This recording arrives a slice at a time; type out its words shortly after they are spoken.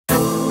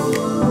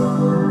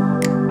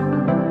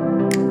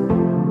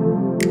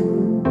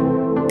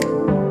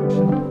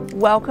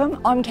Welcome,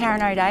 I'm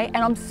Karen O'Day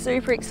and I'm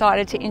super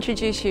excited to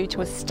introduce you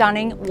to a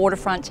stunning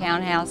waterfront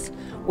townhouse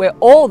where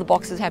all the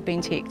boxes have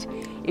been ticked.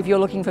 If you're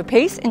looking for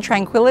peace and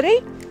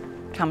tranquility,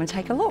 come and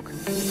take a look.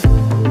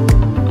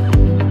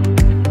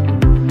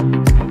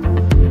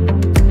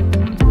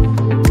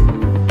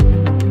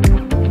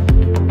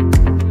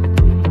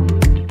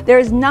 There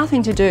is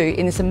nothing to do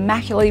in this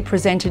immaculately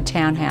presented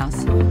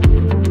townhouse.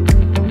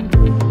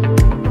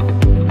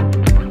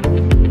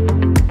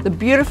 The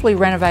beautifully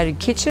renovated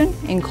kitchen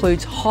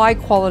includes high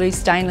quality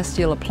stainless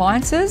steel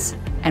appliances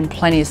and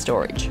plenty of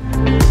storage.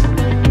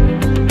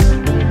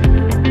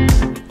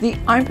 The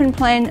open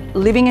plan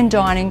living and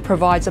dining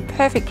provides a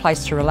perfect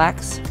place to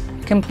relax,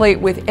 complete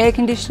with air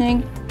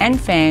conditioning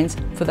and fans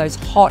for those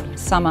hot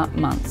summer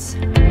months.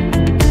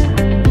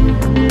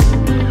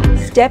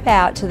 Step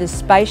out to this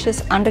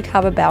spacious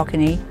undercover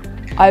balcony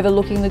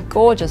overlooking the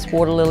gorgeous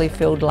water lily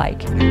filled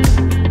lake.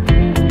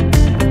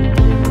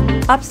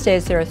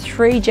 Upstairs there are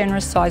 3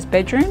 generous sized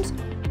bedrooms,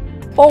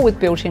 all with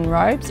built-in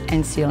robes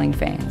and ceiling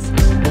fans.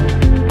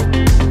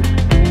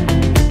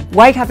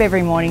 Wake up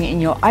every morning in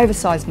your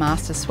oversized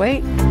master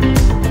suite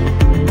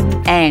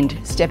and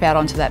step out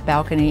onto that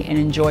balcony and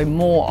enjoy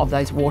more of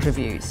those water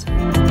views.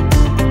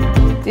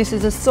 This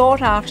is a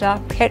sought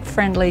after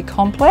pet-friendly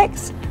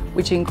complex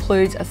which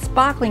includes a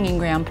sparkling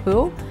in-ground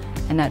pool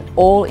and that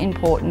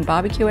all-important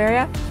barbecue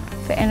area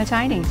for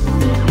entertaining.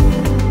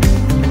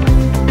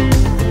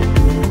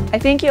 I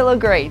think you'll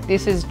agree,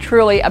 this is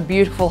truly a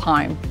beautiful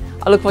home.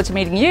 I look forward to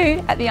meeting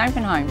you at the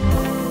open home.